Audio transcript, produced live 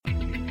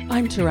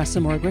I'm Teresa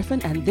Moore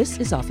Griffin, and this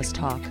is Office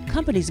Talk.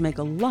 Companies make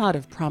a lot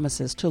of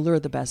promises to lure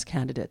the best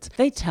candidates.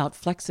 They tout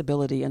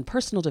flexibility and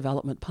personal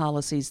development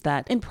policies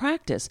that, in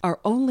practice, are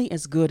only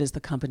as good as the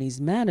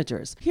company's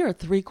managers. Here are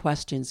 3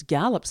 questions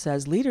Gallup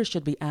says leaders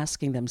should be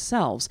asking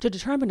themselves to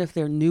determine if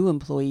their new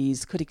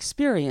employees could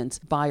experience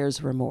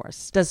buyer's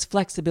remorse. Does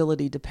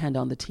flexibility depend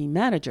on the team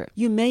manager?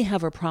 You may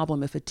have a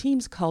problem if a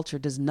team's culture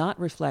does not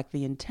reflect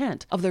the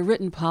intent of the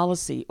written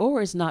policy or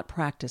is not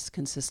practiced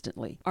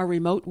consistently. Are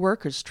remote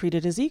workers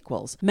treated as equals?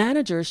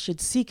 Managers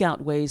should seek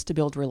out ways to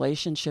build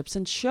relationships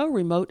and show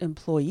remote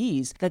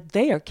employees that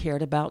they are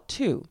cared about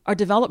too. Are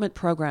development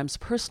programs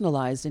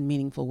personalized in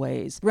meaningful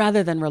ways?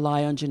 Rather than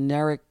rely on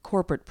generic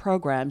corporate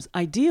programs,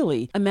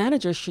 ideally, a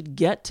manager should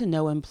get to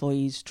know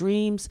employees'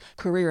 dreams,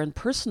 career and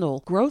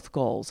personal growth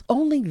goals.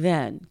 Only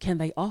then can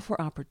they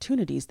offer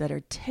opportunities that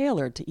are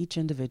tailored to each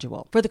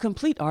individual. For the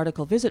complete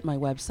article, visit my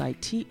website,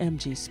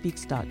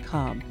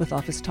 tmgspeaks.com. With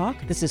Office Talk,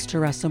 this is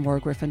Teresa Moore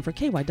Griffin for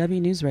KYW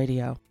News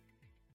Radio.